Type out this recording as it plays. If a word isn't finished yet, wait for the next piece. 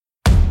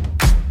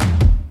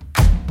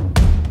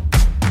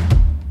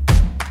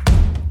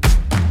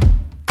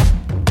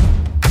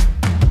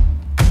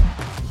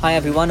Hi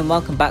everyone and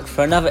welcome back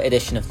for another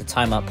edition of the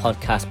Time Out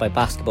podcast by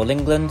Basketball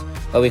England,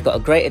 where we've got a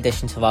great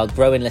addition to our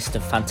growing list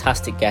of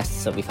fantastic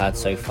guests that we've had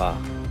so far.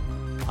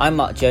 I'm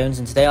Mark Jones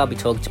and today I'll be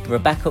talking to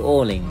Rebecca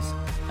Orleans,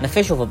 an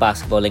official for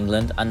Basketball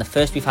England and the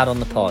first we've had on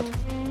the pod.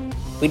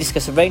 We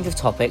discuss a range of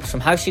topics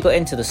from how she got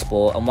into the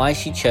sport and why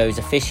she chose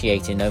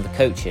officiating over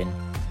coaching.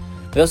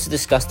 We also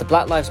discussed the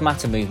Black Lives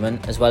Matter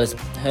movement as well as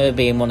her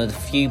being one of the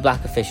few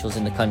black officials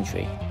in the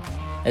country.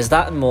 There's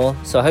that and more,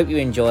 so I hope you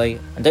enjoy,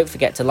 and don't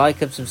forget to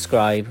like and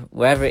subscribe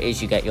wherever it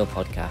is you get your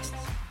podcasts.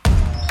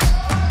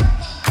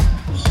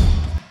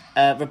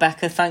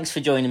 Rebecca, thanks for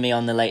joining me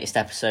on the latest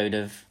episode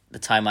of the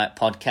Time Out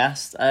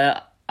podcast.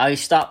 I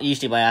start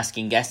usually by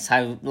asking guests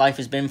how life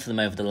has been for them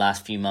over the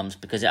last few months,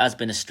 because it has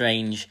been a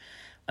strange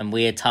and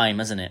weird time,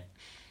 hasn't it?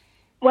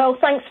 Well,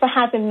 thanks for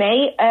having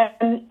me.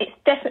 It's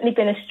definitely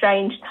been a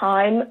strange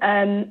time.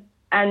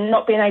 And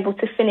not being able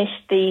to finish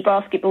the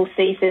basketball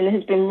season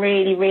has been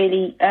really,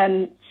 really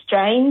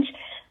strange.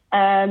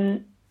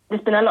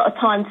 There's been a lot of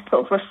time to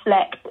sort of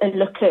reflect and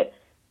look at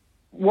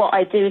what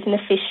I do as an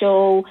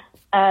official,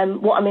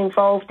 what I'm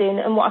involved in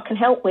and what I can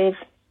help with.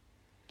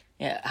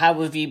 Yeah,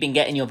 how have you been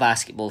getting your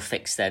basketball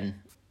fix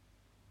then?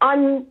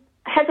 I'm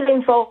heavily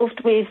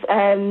involved with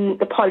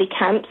the poly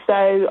camp,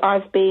 so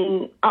I've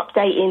been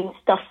updating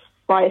stuff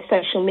via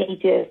social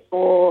media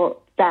for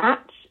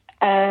that.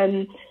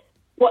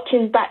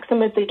 Watching back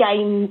some of the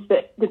games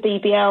that the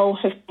BBL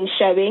have been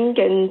showing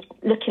and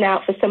looking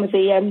out for some of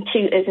the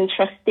tutors and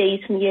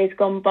trustees from years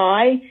gone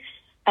by,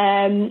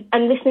 and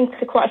listening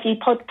to quite a few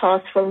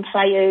podcasts from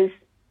players,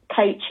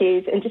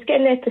 coaches, and just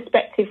getting their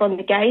perspective on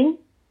the game.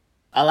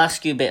 I'll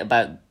ask you a bit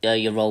about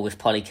your role with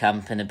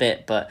Polycamp in a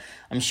bit, but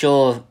I'm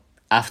sure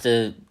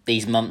after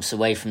these months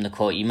away from the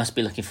court, you must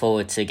be looking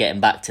forward to getting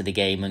back to the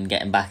game and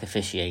getting back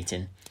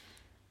officiating.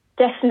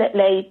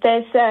 Definitely.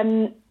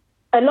 There's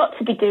a lot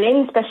to be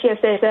doing, especially as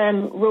there's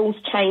rules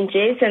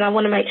changes, and I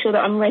want to make sure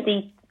that I'm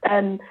ready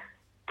to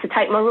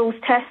take my rules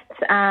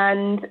tests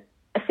and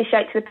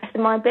officiate to the best of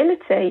my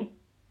ability.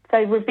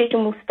 So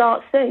revision will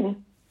start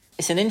soon.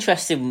 It's an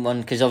interesting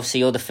one because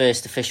obviously you're the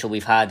first official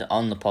we've had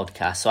on the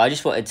podcast, so I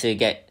just wanted to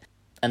get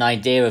an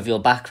idea of your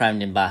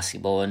background in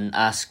basketball and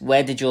ask,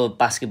 where did your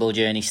basketball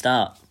journey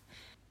start?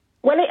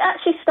 Well, it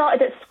actually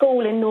started at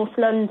school in North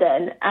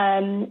London.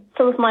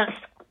 Some of my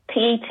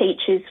PE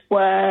teachers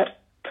were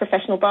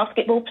professional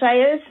basketball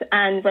players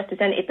and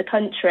represented the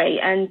country,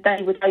 and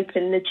they would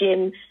open the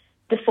gym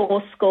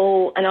before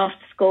school and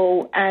after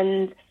school,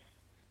 and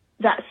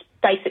that's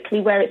basically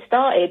where it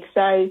started.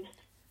 So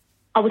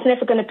I was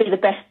never going to be the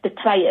best of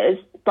players,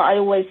 but I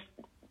always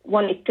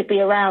wanted to be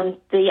around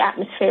the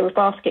atmosphere of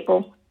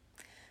basketball.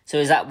 So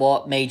is that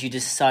what made you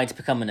decide to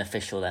become an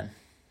official then?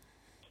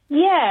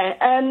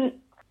 Yeah,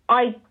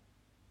 I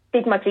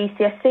did my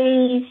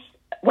GCSEs,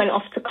 went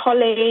off to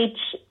college,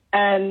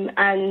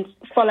 and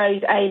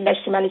followed a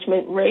leisure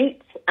management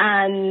route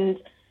and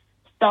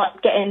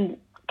started getting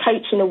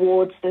coaching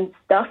awards and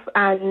stuff,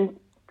 and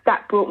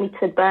that brought me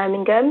to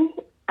Birmingham.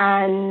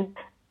 And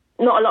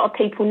not a lot of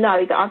people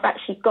know that I've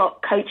actually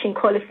got coaching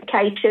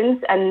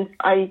qualifications, and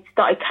I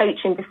started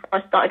coaching before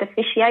I started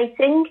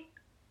officiating.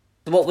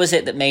 What was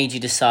it that made you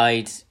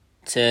decide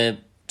to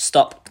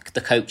stop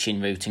the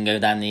coaching route and go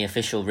down the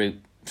official route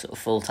sort of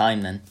full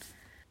time then?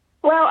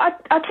 Well, I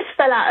just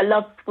fell out of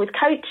love with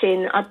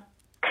coaching. I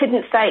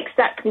couldn't say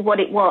exactly what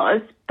it was,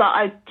 but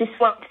I just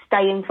wanted to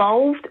stay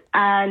involved,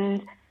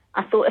 and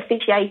I thought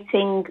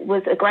officiating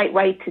was a great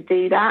way to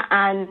do that.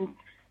 And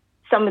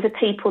some of the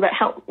people that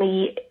helped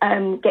me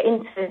get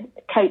into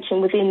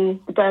coaching within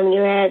the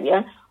Birmingham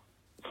area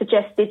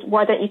suggested,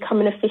 why don't you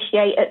come and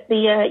officiate at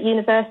the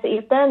University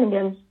of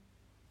Birmingham?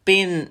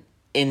 Being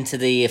into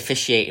the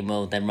officiating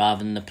world then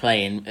rather than the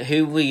playing,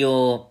 who were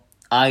your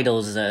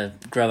idols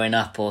growing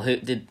up, or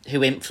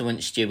who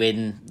influenced you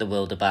in the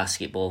world of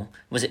basketball?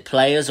 Was it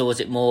players or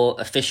was it more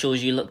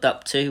officials you looked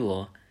up to?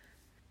 Or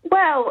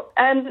well,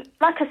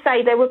 like I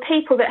say, there were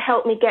people that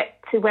helped me get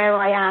to where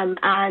I am,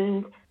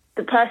 and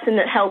the person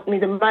that helped me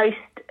the most,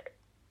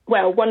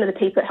 well, one of the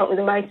people that helped me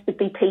the most would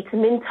be Peter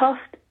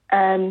Mintoft,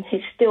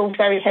 who's still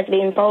very heavily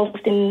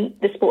involved in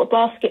the sport of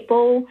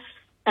basketball,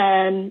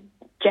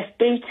 Jeff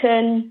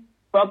Booton,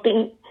 Robert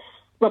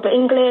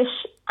English,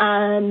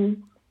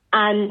 and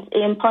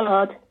Ian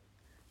Pollard.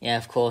 Yeah,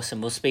 of course, and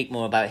we'll speak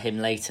more about him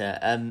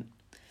later.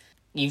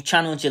 You've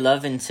channeled your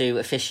love into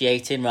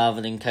officiating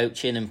rather than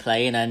coaching and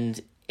playing,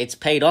 and it's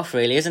paid off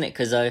really, isn't it?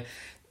 Because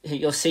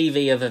your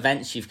CV of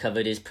events you've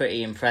covered is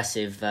pretty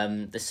impressive.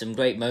 There's some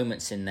great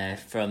moments in there,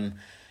 from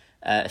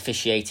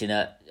officiating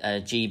at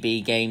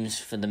GB games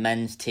for the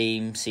men's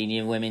team,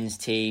 senior women's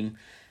team,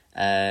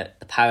 the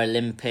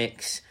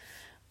Paralympics.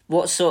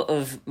 What sort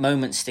of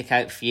moments stick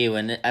out for you,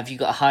 and have you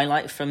got a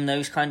highlight from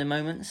those kind of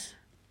moments?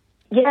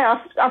 Yeah,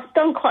 I've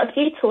done quite a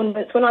few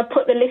tournaments. When I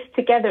put the list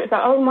together, it's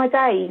like, oh my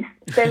days,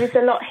 there is a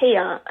lot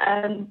here.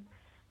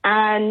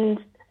 And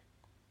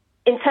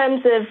in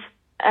terms of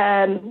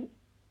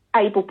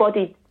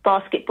able-bodied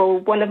basketball,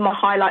 one of my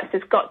highlights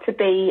has got to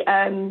be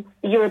the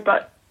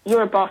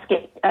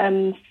Eurobasket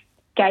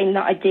game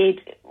that I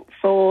did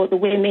for the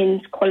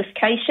women's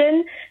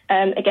qualification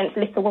against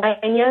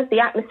Lithuania. The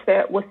atmosphere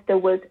at Worcester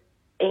was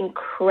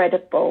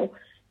incredible.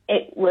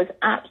 It was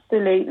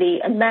absolutely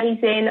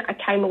amazing. I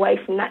came away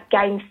from that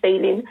game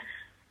feeling,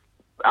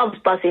 I was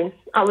buzzing.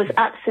 I was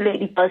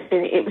absolutely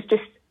buzzing. It was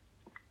just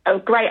a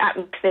great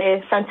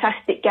atmosphere,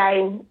 fantastic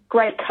game,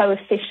 great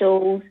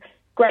co-officials,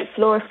 great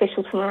floor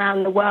officials from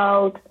around the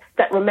world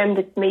that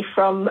remembered me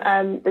from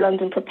the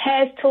London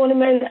Prepares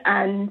tournament,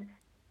 and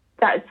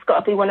that's got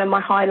to be one of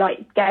my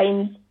highlight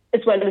games,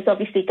 as well as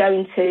obviously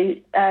going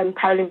to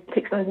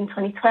Paralympics London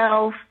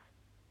 2012.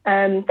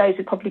 Those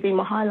would probably be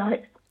my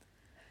highlights.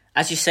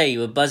 As you say, you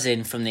were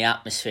buzzing from the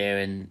atmosphere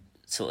and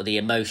sort of the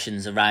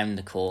emotions around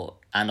the court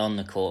and on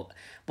the court.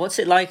 What's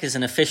it like as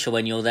an official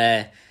when you're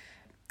there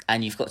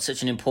and you've got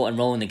such an important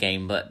role in the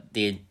game, but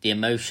the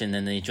emotion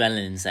and the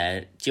adrenaline's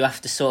there? Do you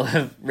have to sort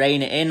of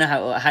rein it in?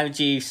 How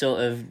do you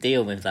sort of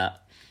deal with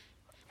that?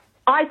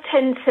 I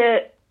tend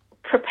to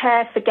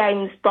prepare for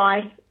games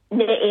by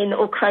knitting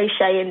or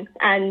crocheting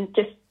and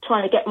just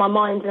trying to get my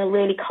mind in a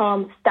really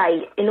calm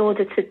state in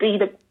order to be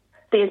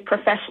as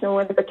professional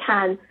as I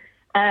can.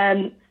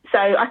 So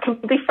I can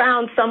be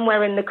found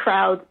somewhere in the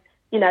crowd,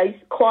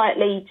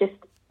 quietly just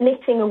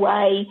knitting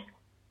away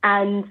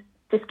and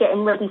just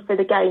getting ready for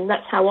the game.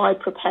 That's how I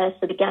prepare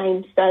for the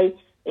game. So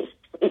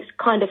it's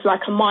kind of like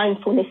a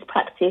mindfulness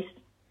practice.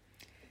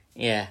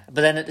 Yeah,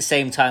 but then at the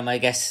same time, I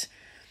guess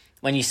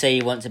when you say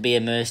you want to be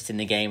immersed in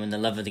the game and the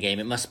love of the game,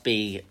 it must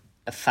be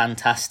a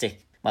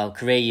fantastic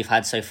career you've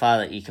had so far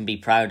that you can be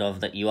proud of,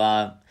 that you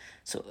are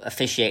sort of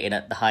officiating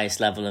at the highest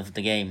level of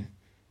the game.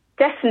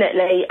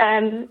 Definitely.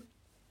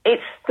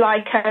 It's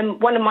like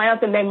one of my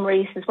other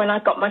memories is when I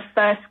got my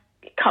first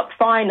cup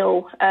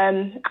final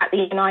at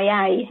the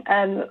NIA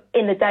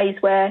in the days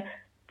where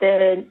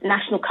the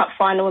National Cup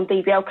final and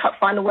BBL Cup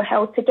final were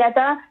held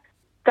together.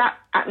 That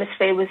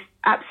atmosphere was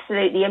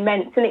absolutely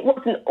immense, and it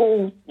wasn't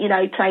all,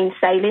 plain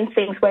sailing.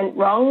 Things went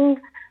wrong,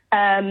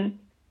 and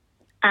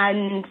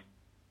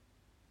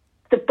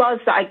the buzz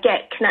that I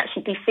get can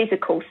actually be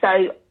physical.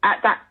 So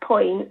at that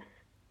point,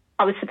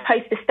 I was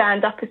supposed to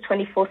stand up as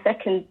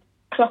 24-second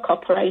clock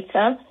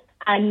operator,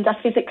 and I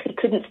physically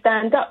couldn't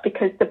stand up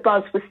because the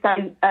buzz was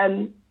so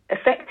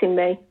affecting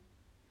me.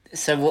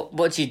 So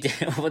what did you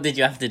do? What did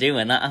you have to do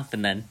when that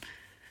happened then?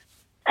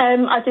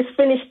 I just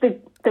finished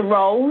the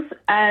rolls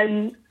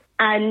and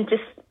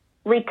just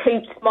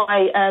recouped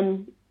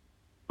my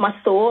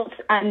thoughts,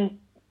 and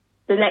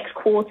the next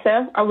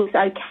quarter I was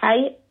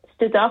okay,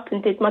 stood up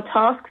and did my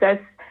tasks as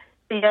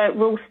the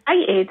rules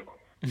stated.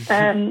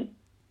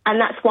 And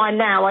that's why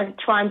now I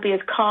try and be as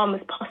calm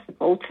as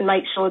possible to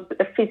make sure that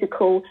the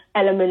physical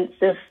elements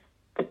of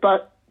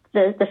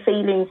the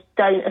feelings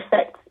don't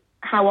affect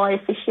how I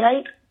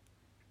officiate.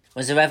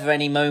 Was there ever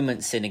any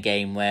moments in a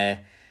game where,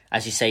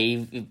 as you say,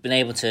 you've been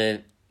able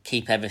to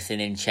keep everything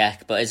in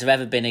check, but has there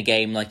ever been a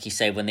game, like you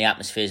say, when the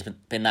atmosphere's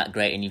been that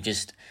great and you've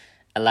just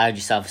allowed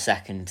yourself a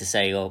second to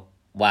say, oh,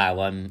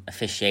 wow, I'm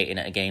officiating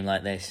at a game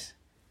like this?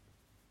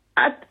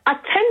 I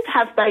tend to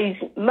have those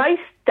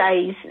most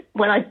days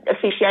when I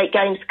officiate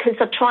games, because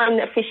I try and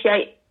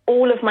officiate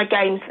all of my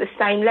games at the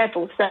same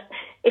level. So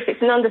if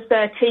it's an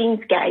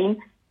under-13s game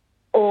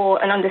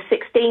or an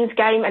under-16s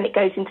game and it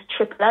goes into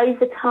triple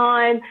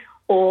overtime,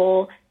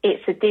 or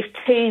it's a Div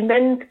 2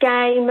 men's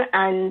game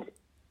and,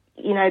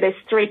 there's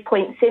 3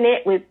 points in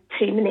it with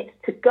 2 minutes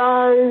to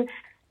go,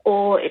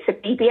 or it's a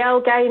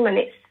BBL game and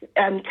it's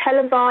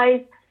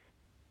televised,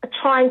 I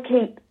try and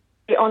keep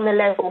it on the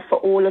level for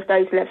all of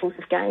those levels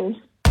of games.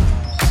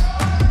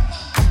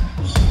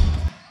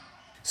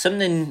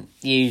 Something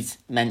you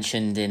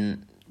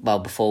mentioned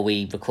before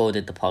we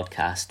recorded the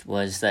podcast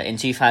was that in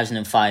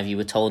 2005 you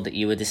were told that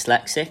you were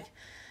dyslexic,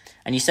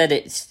 and you said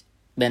it's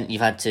meant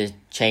you've had to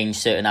change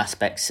certain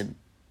aspects of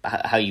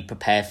how you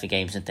prepare for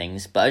games and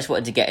things, but I just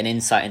wanted to get an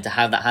insight into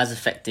how that has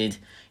affected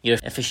your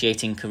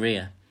officiating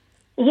career.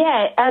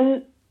 Yeah,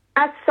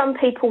 as some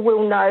people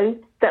will know,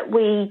 that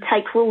we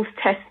take rules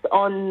tests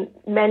on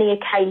many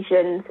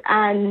occasions,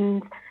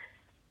 and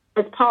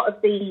as part of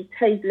the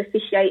table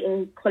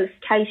officiating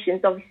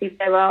qualifications, obviously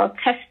there are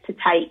tests to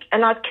take,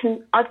 and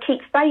I'd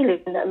keep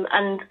failing them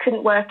and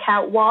couldn't work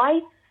out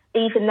why,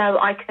 even though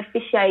I could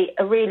officiate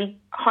a really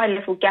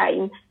high-level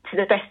game to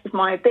the best of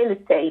my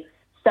ability.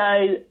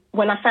 So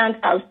when I found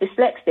out I was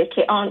dyslexic,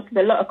 it answered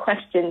a lot of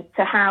questions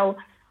to how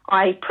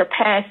I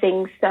prepare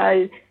things.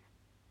 So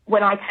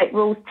when I take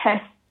rules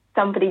tests,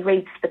 somebody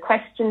reads the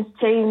questions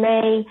to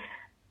me.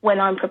 When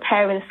I'm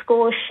preparing a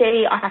score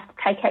sheet, I have to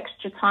take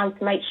extra time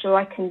to make sure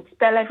I can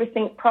spell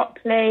everything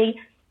properly.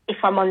 If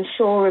I'm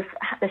unsure of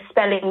the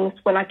spellings,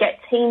 when I get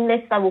team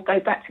lists, I will go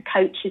back to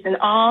coaches and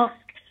ask.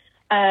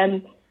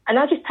 And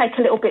I just take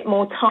a little bit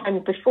more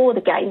time before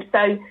the game.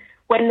 So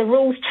when the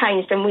rules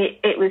changed and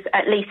it was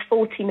at least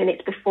 40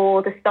 minutes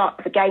before the start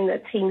of the game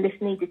that a team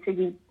list needed to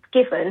be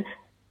given,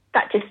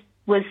 that just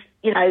was,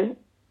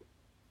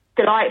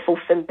 delightful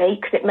for me,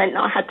 because it meant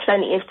that I had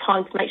plenty of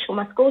time to make sure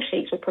my score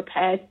sheets were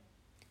prepared.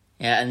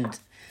 Yeah, and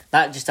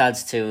that just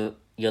adds to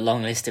your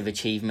long list of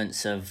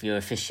achievements of your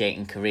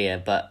officiating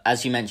career. But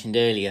as you mentioned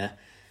earlier,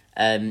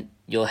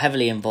 You're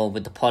heavily involved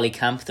with the poly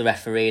camp, the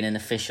refereeing and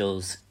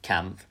officials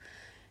camp.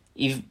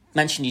 You've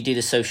mentioned you do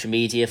the social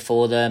media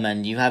for them,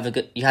 and you had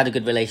a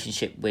good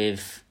relationship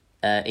with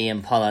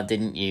Ian Pollard,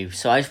 didn't you?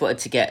 So I just wanted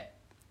to get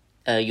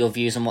your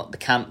views on what the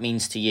camp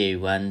means to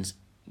you and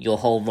your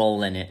whole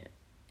role in it,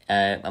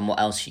 and what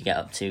else you get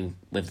up to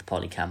with the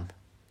poly camp.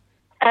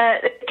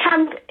 The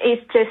camp is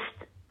just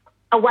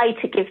a way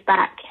to give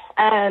back.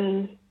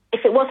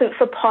 If it wasn't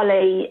for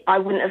Polly, I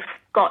wouldn't have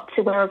got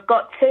to where I've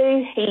got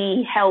to.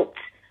 He helped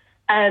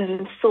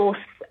source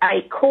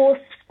a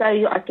course so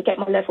I could get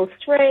my level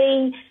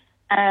 3,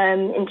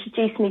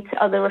 introduced me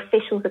to other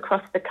officials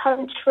across the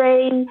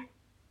country,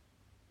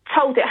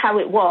 told it how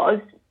it was,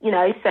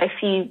 so if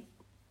you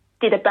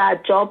did a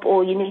bad job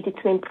or you needed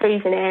to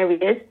improve in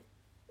areas,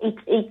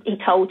 he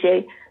told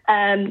you.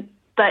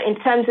 But in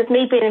terms of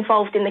me being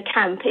involved in the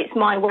camp, it's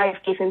my way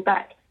of giving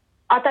back.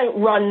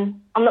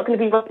 I'm not going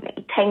to be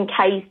running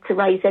 10Ks to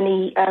raise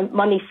any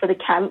money for the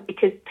camp,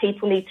 because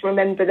people need to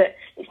remember that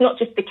it's not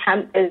just the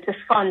camp, there's a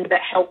fund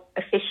that helps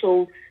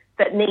officials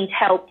that need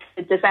help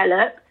to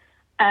develop.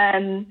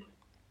 And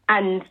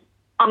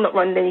I'm not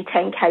running any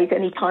 10Ks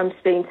anytime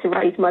soon to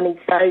raise money,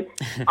 so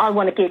I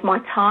want to give my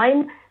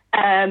time.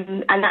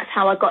 And that's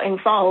how I got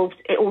involved.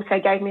 It also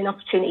gave me an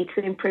opportunity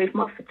to improve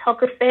my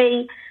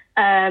photography,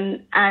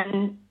 and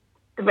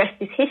the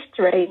rest is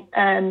history.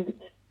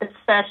 The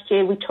first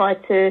year we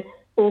tried to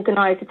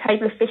organise the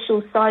table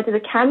officials side of the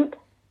camp.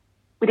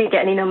 We didn't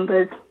get any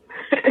numbers.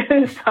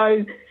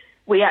 So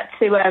we had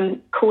to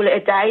call it a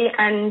day,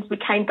 and we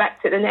came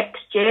back to the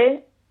next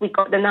year. We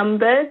got the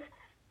numbers.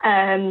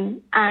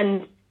 And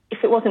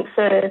if it wasn't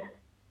for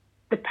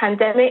the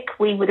pandemic,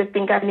 we would have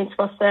been going into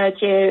our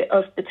 3rd year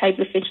of the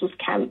table officials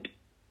camp.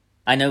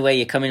 I know where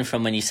you're coming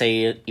from when you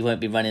say you won't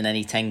be running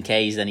any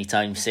 10Ks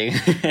anytime soon.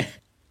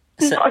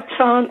 Not a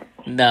chance.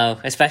 No,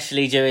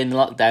 especially during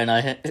lockdown.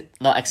 I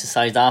not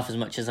exercised half as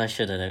much as I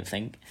should, I don't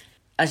think.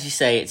 As you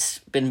say, it's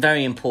been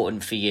very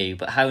important for you,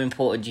 but how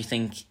important do you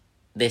think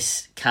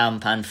this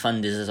camp and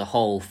fund is as a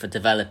whole for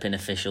developing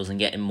officials and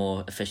getting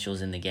more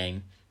officials in the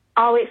game?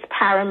 Oh, it's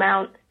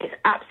paramount. It's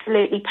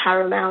absolutely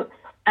paramount.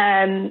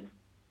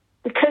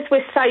 Because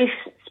we're so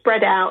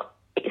spread out,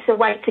 it's a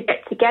way to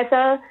get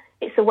together.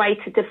 It's a way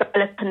to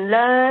develop and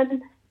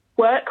learn,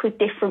 work with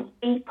different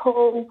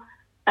people.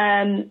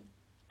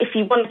 If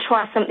you want to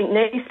try something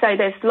new, so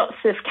there's lots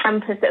of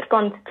campers that have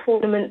gone to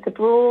tournaments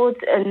abroad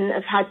and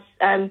have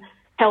had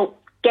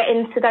help get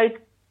into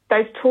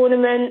those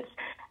tournaments.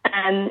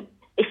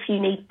 If you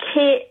need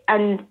kit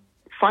and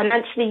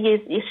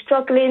financially you're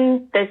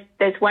struggling,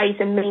 there's ways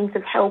and means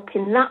of help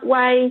in that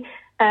way.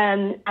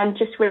 And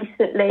just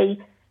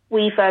recently,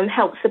 we've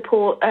helped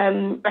support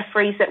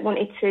referees that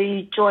wanted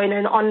to join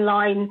an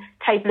online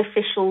table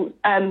official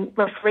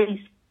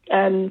referees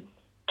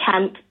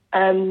camp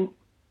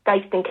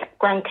based in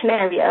Gran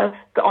Canaria,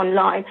 but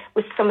online,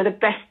 with some of the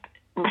best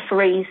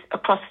referees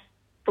across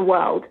the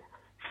world.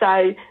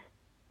 So,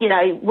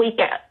 we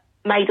get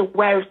made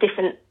aware of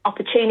different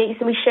opportunities,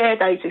 and we share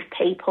those with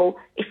people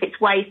if it's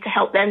ways to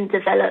help them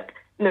develop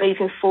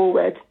moving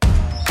forward.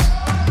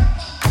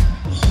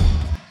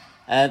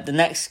 The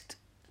next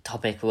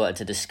topic we wanted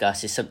to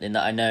discuss is something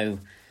that I know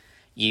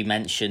you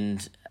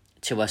mentioned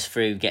to us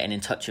through getting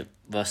in touch with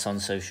us on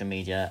social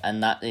media,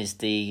 and that is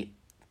the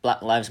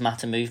Black Lives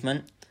Matter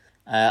movement.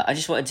 I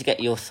just wanted to get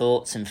your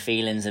thoughts and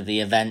feelings of the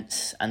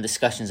events and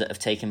discussions that have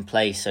taken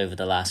place over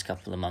the last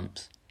couple of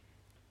months.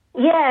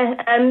 Yeah,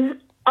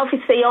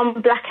 obviously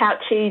on Blackout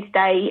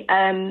Tuesday,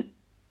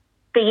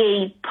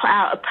 BE put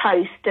out a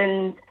post,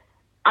 and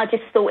I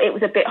just thought it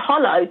was a bit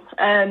hollow.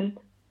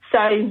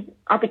 So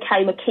I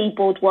became a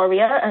keyboard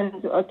warrior,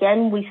 and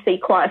again, we see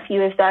quite a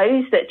few of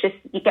those that just,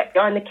 you get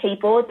behind the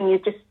keyboard and you're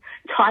just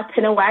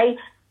typing away,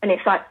 and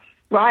it's like,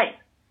 right,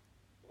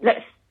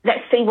 let's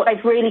see what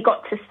they've really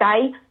got to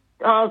say.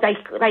 Oh,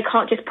 they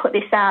can't just put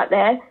this out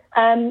there,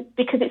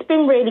 because it's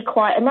been really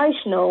quite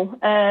emotional.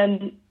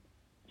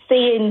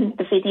 Seeing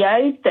the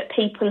videos that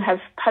people have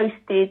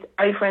posted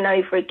over and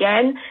over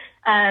again,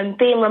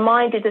 being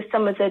reminded of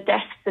some of the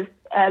deaths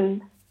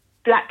of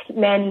black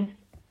men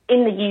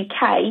in the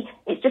UK,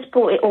 it's just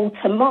brought it all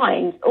to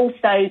mind.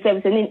 Also, there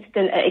was an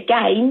incident at a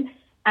game,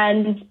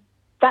 and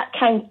that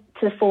came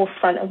to the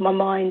forefront of my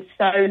mind.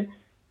 So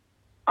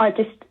I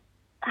just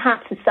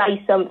had to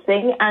say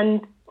something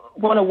and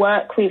want to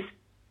work with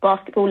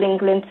Basketball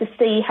England to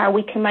see how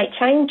we can make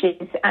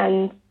changes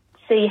and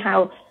see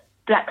how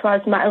Black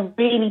Lives Matter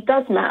really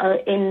does matter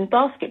in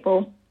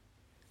basketball.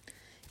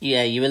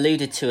 Yeah, you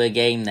alluded to a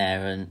game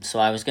there, and so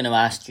I was going to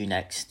ask you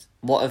next,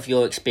 what have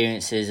your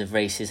experiences of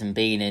racism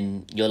been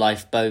in your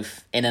life,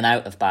 both in and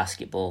out of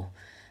basketball?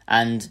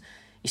 And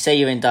you say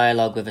you're in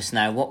dialogue with us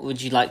now. What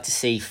would you like to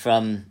see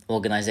from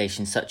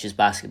organisations such as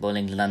Basketball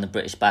England and the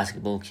British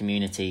basketball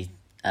community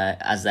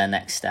as their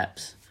next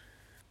steps?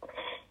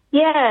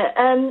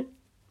 Yeah,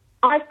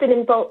 I've been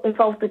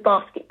involved with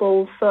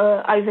basketball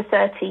for over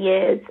 30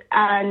 years,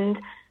 and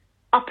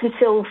up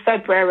until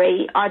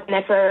February, I'd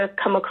never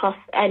come across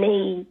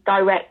any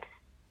direct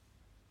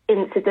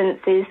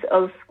incidences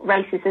of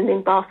racism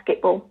in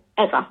basketball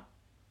ever.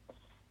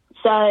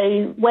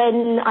 So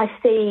when I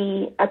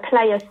see a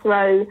player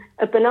throw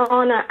a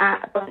banana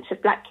at a bunch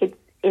of black kids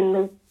in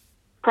the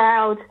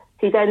crowd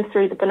who then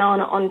threw the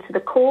banana onto the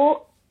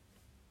court,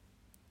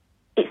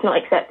 it's not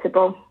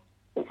acceptable.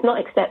 It's not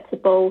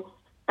acceptable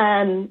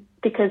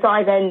because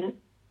I then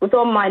was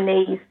on my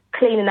knees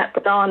cleaning that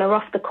banana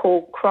off the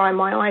court, crying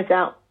my eyes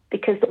out,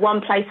 because the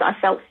one place I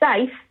felt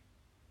safe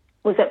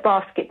was at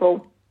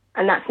basketball,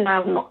 and that's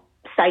now not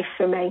safe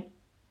for me.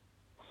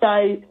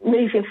 So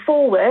moving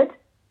forward,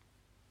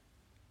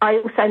 I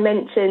also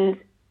mentioned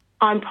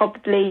I'm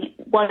probably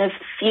one of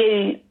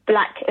few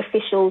black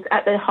officials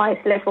at the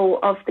highest level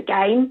of the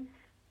game.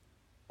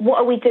 What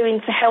are we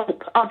doing to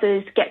help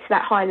others get to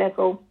that high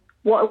level?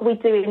 What are we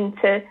doing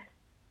to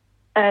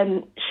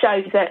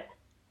show that,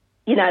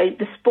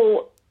 the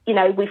sport,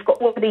 we've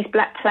got all of these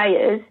black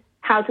players.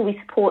 How do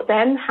we support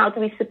them? How do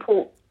we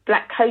support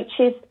black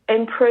coaches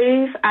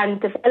improve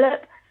and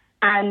develop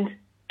and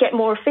get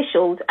more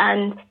officials?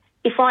 And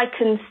if I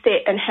can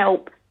sit and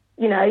help,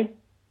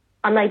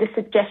 I made a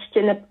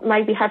suggestion of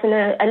maybe having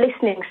a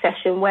listening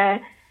session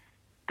where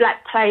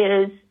black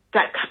players,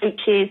 black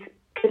coaches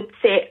can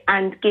sit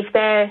and give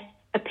their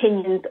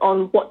opinions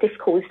on what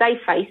difficulties they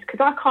face, because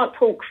I can't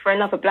talk for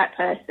another black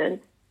person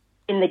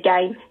in the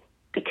game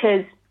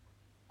because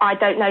I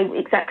don't know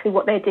exactly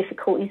what their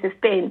difficulties have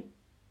been.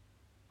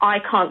 I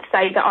can't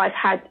say that I've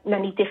had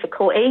many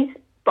difficulties,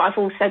 but I've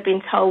also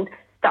been told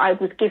that I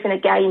was given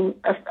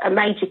a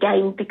major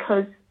game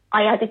because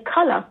I added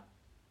colour.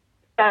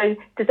 So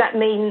does that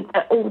mean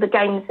that all the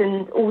games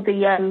and all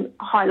the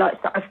highlights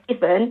that I've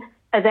given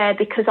are there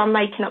because I'm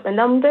making up the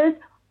numbers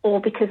or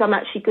because I'm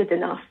actually good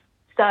enough?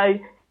 So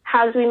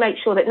how do we make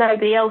sure that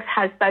nobody else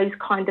has those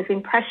kind of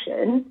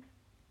impressions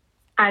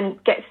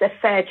and gets a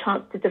fair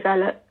chance to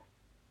develop?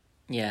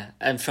 Yeah,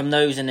 and from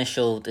those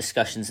initial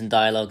discussions and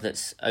dialogue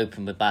that's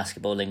open with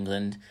Basketball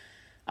England,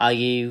 are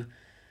you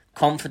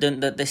confident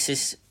that this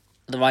is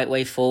the right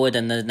way forward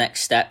and the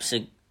next steps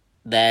are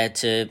there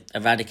to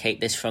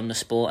eradicate this from the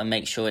sport and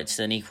make sure it's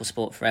an equal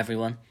sport for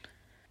everyone?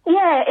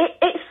 Yeah,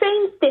 it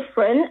seems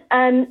different.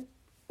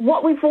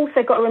 What we've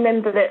also got to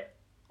remember that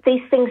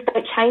these things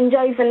don't change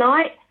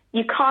overnight.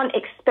 You can't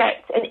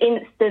expect an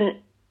instant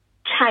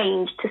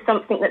change to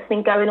something that's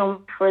been going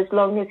on for as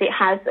long as it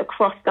has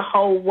across the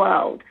whole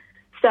world.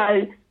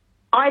 So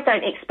I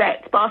don't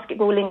expect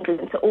Basketball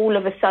England to all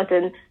of a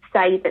sudden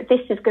say that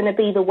this is going to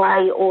be the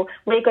way, or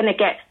we're going to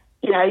get,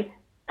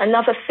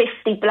 another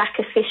 50 black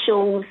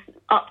officials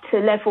up to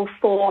level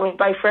 4 in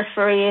both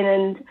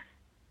refereeing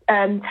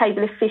and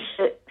table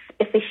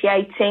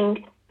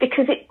officiating,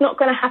 because it's not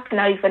going to happen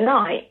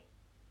overnight.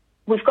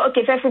 We've got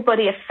to give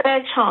everybody a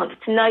fair chance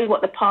to know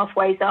what the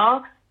pathways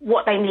are,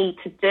 what they need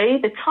to do,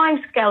 the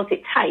timescales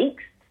it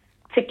takes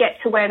to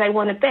get to where they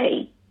want to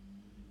be.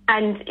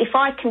 And if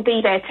I can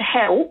be there to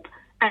help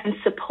and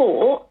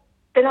support,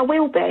 then I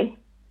will be.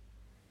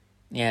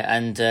 Yeah,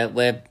 and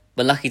we're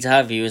lucky to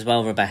have you as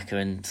well, Rebecca,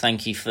 and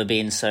thank you for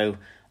being so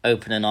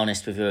open and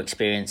honest with your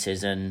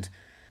experiences, and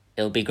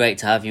it'll be great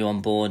to have you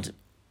on board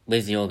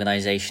with the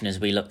organisation as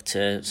we look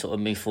to sort of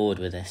move forward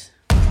with this.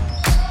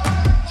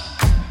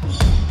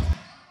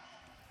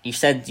 You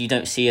said you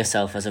don't see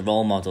yourself as a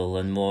role model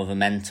and more of a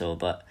mentor,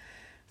 but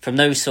from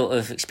those sort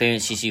of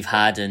experiences you've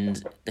had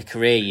and the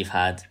career you've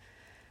had,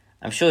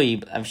 I'm sure you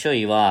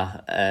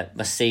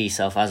must see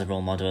yourself as a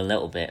role model a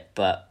little bit,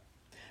 but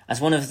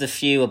as one of the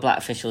fewer black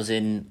officials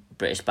in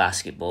British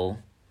basketball,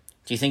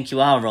 do you think you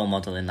are a role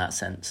model in that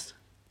sense?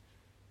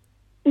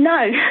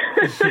 No.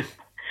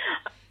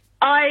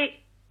 I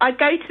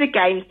go to the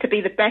games to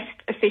be the best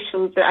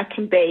official that I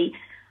can be.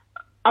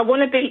 I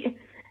want to be...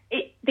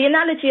 the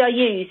analogy I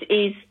use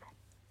is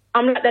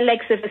I'm like the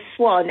legs of a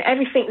swan.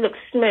 Everything looks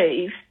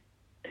smooth,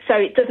 so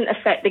it doesn't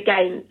affect the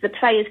game. The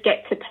players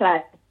get to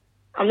play.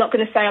 I'm not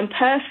going to say I'm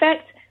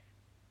perfect,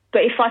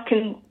 but if I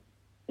can,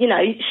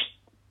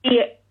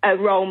 be a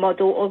role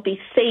model or be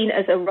seen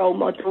as a role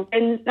model,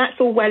 then that's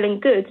all well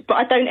and good. But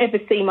I don't ever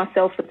see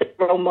myself as a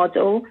role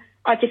model.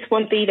 I just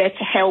want to be there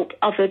to help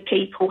other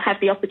people have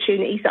the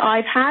opportunities that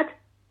I've had.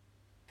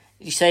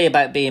 You say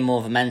about being more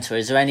of a mentor.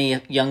 Is there any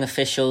young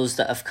officials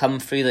that have come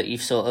through that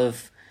you've sort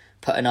of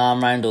put an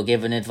arm around or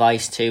given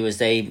advice to as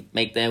they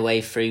make their way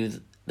through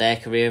their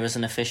career as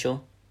an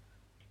official?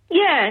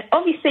 Yeah,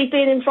 obviously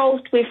being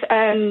involved with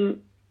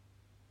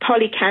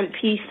Polycamp,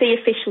 you see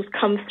officials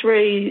come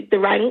through the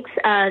ranks,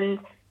 and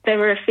there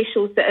are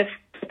officials that have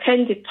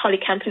attended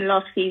Polycamp in the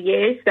last few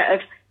years that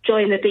have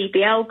joined the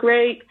BBL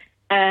group,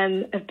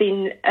 have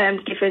been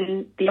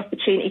given the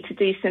opportunity to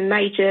do some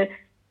major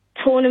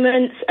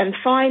tournaments and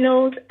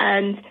finals,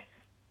 and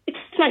it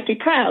just makes me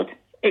proud.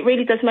 It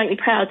really does make me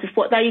proud of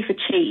what they've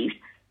achieved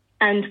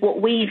and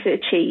what we've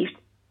achieved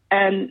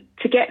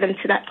to get them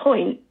to that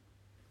point.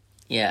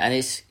 Yeah, and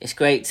it's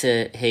great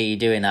to hear you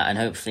doing that, and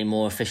hopefully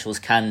more officials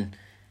can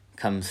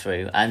come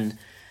through. And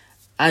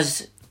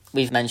as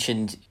we've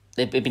mentioned,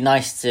 it'd be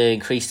nice to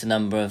increase the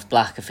number of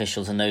black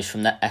officials and those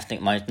from ethnic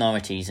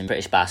minorities in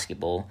British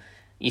basketball.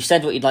 You've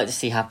said what you'd like to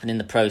see happen in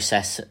the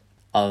process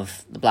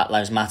of the Black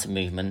Lives Matter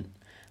movement.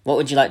 What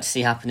would you like to see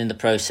happen in the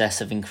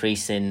process of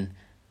increasing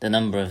the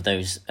number of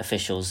those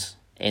officials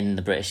in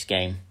the British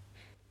game?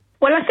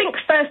 Well, I think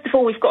first of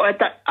all we've got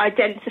to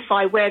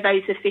identify where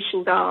those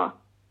officials are.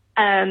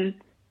 Are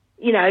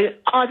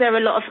there a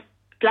lot of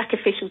black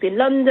officials in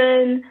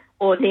London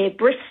or near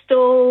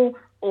Bristol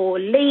or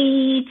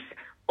Leeds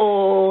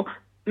or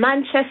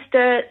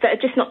Manchester that are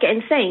just not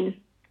getting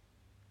seen?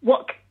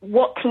 What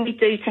can we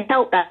do to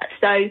help that?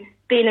 So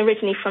being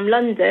originally from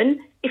London,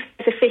 if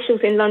there's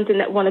officials in London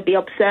that want to be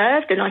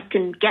observed and I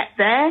can get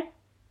there,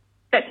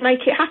 let's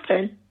make it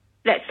happen.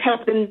 Let's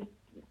help them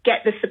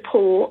get the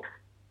support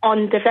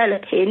on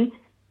developing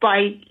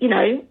by,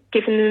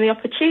 giving them the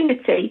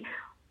opportunity.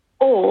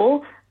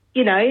 Or,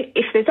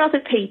 if there's other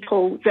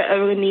people that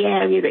are in the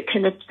area that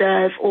can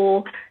observe,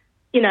 or,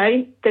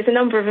 there's a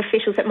number of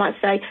officials that might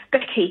say,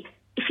 Becky,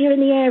 if you're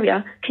in the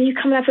area, can you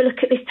come and have a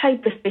look at this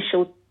table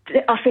official?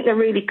 I think they're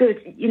really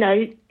good.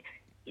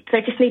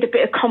 They just need a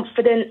bit of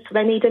confidence.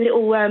 They need a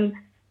little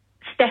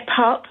step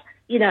up.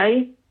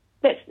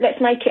 Let's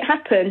make it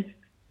happen.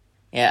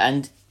 Yeah,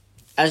 and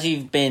as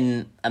you've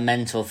been a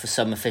mentor for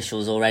some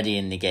officials already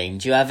in the game,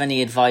 do you have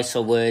any advice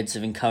or words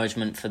of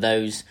encouragement for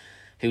those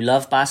who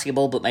love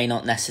basketball but may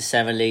not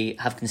necessarily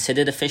have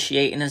considered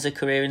officiating as a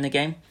career in the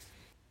game?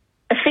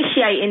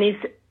 Officiating is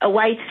a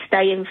way to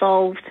stay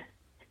involved.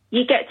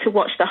 You get to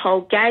watch the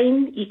whole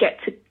game.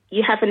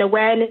 You have an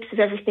awareness of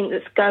everything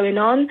that's going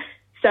on.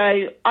 So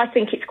I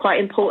think it's quite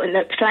important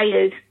that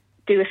players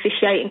do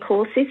officiating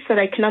courses so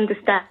they can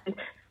understand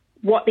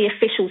what the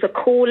officials are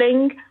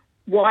calling,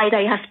 why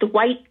they have to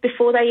wait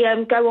before they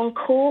go on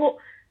court,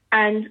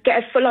 and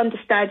get a full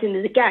understanding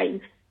of the game.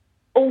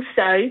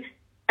 Also,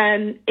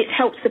 it's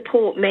helped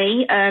support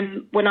me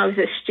when I was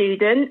a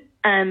student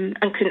and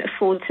couldn't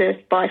afford to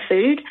buy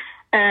food.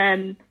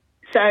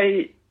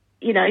 So,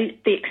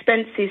 the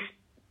expenses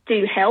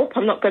do help,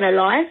 I'm not going to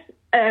lie.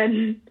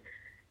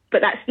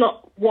 But that's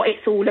not what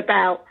it's all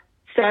about.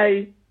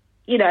 So,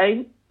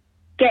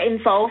 get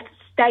involved,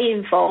 stay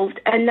involved,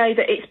 and know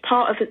that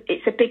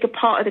it's a bigger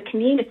part of the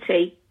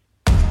community.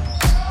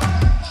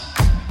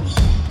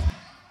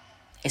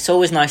 It's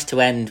always nice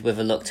to end with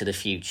a look to the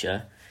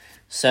future.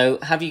 So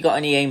have you got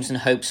any aims and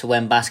hopes for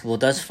when basketball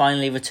does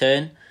finally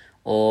return,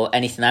 or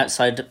anything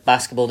outside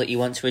basketball that you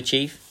want to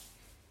achieve?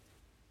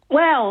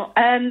 Well,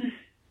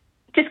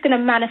 just going to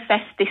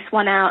manifest this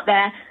one out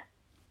there.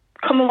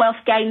 Commonwealth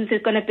Games are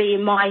going to be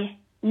in my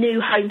new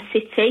home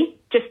city,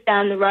 just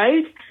down the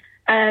road.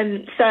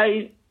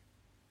 So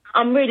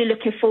I'm really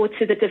looking forward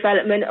to the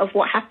development of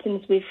what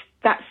happens with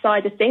that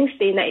side of things,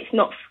 seeing that it's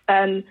not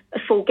a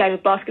full game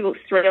of basketball,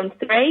 it's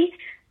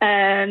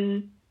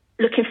 3-on-3.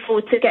 Looking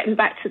forward to getting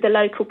back to the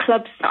local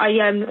clubs that I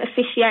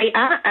officiate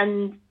at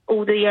and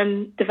all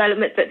the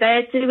development that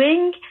they're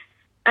doing.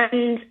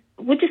 And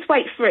we'll just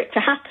wait for it to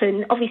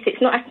happen. Obviously,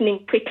 it's not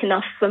happening quick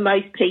enough for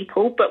most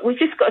people, but we've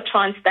just got to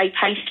try and stay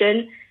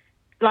patient.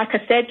 Like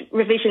I said,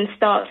 revision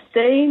starts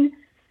soon,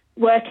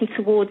 working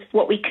towards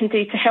what we can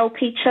do to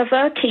help each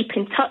other, keep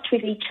in touch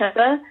with each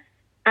other,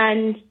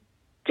 and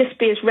just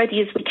be as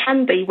ready as we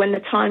can be when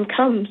the time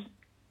comes.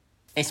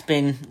 It's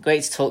been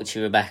great to talk to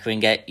you, Rebecca,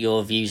 and get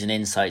your views and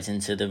insights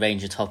into the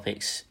range of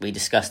topics we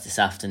discussed this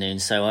afternoon.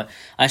 So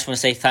I just want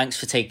to say thanks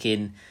for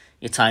taking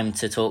your time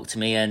to talk to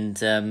me,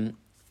 and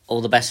all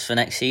the best for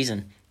next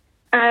season.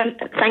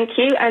 Thank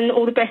you, and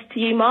all the best to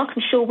you, Mark.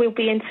 I'm sure we'll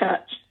be in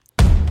touch.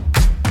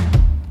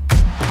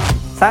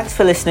 Thanks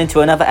for listening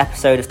to another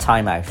episode of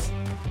Time Out.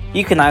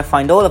 You can now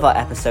find all of our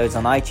episodes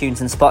on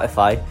iTunes and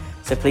Spotify,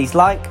 so please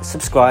like,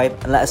 subscribe,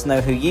 and let us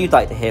know who you'd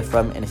like to hear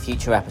from in a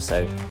future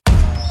episode.